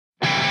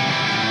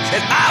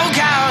It all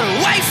got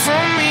away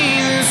from me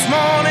this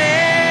morning.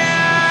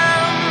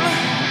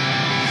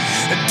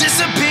 It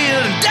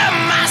disappeared under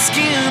my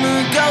skin,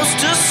 a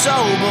ghost of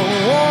sober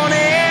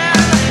warning.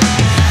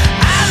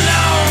 I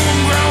know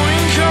I'm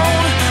growing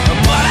cold,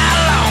 but I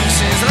long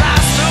since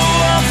lost the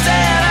wolf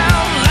that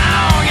I'm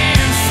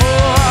longing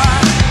for.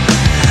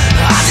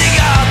 I dig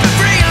up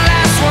every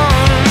last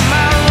one of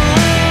my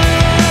roots,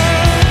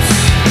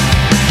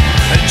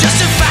 just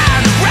to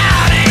find a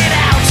route it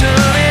out to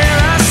near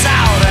us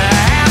out of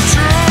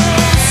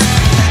half-truths.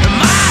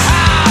 My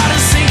heart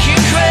is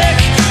sinking quick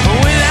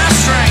without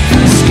strength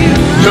and skill.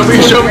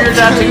 Show me your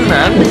tattoo,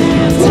 man.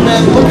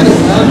 Man, look at it,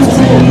 man. It's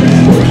cool.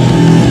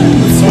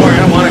 Sorry, I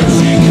don't want it.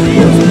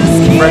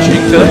 Fresh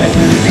ink today.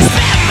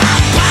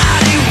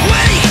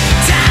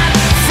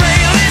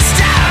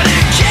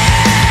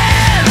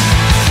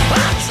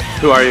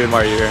 Who are you and why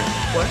are you here?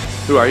 What?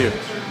 Who are you?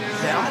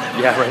 Now?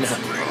 Yeah, right now.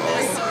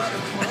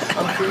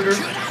 I'm Cooter.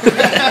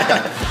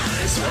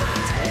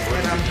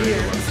 And I'm here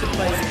to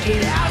play the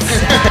game.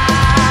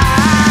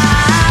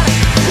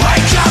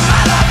 Wake up,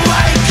 my love,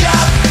 wake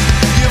up.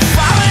 You're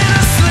falling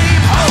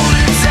asleep,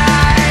 holding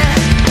tight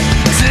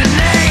to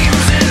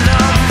names and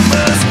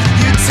numbers.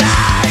 You're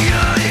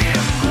tired.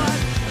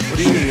 What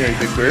are you doing here, you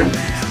big bird?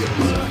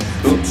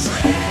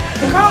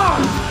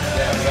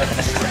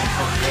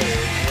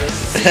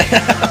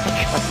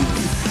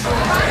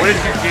 What did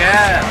you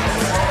get?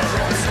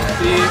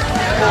 The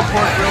pulled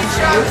pork grilled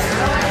cheese.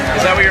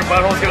 Is that what your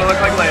butthole's gonna look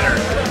like later?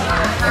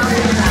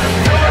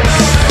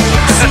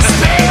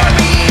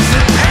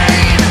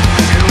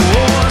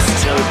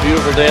 It's a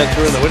beautiful day on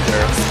tour in the winter.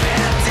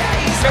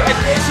 It's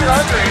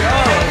hungry.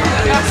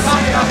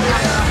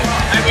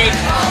 I mean,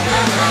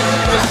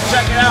 just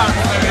check it out.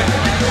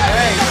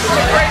 Hey, it's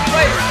a great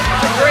place.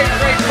 It's a great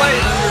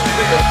place.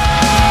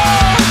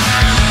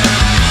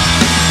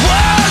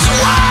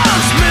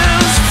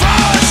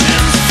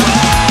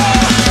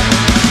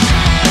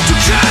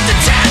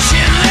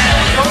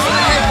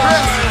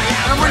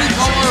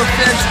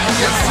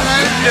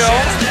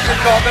 I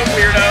called them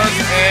weirdos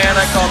and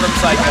I called them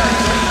psychos.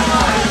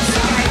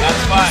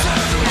 That's fine.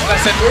 I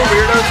said we're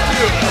weirdos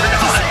too. We're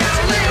not.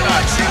 We're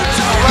not. Too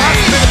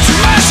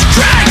much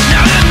drink,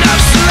 not enough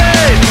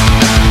sleep.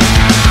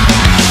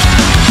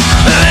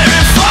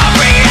 Living for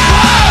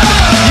beyond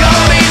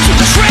your means with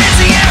the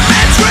transient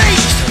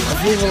retreat. A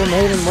few little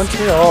made in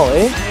Montreal,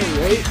 eh? Hey,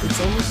 right? It's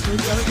almost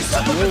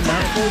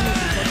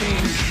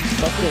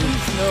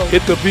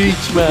Hit the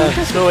beach, man.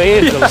 Snow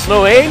angel,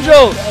 snow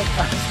angel.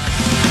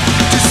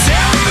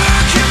 December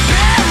can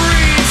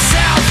bury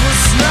itself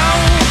with snow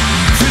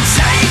for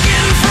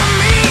taking from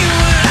me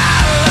what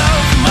I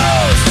love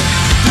most.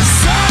 The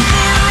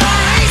summer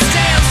only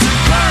stands to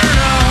burn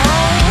a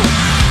hole.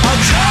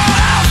 I'll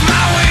cut off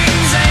my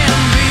wings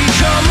and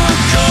become a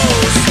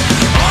ghost.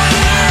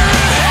 Under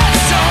a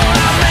headstone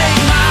I'll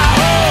make my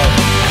home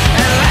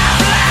and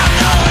laugh loud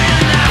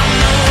knowing I'm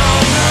no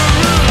longer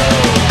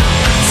alone.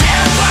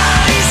 Dead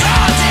bodies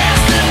all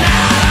dance the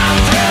night I'm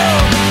through,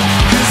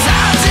 'cause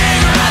I'll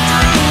dig right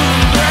through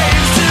the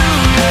graves to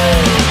you.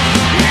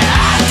 Yeah,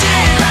 I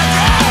dig right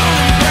through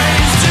the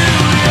graves to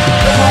you.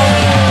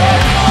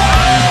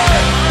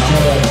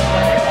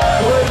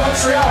 We're in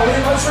Montreal. We're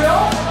in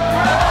Montreal?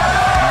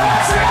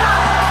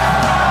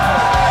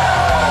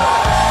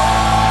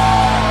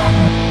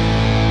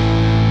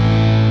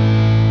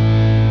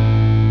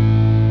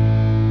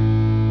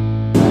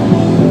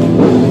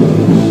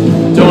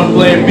 Don't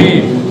blame me,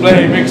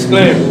 blame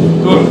Exclaim.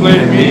 Don't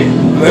blame me,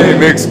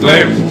 blame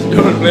Exclaim.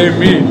 Don't blame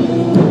me.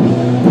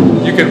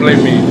 You can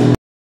blame me.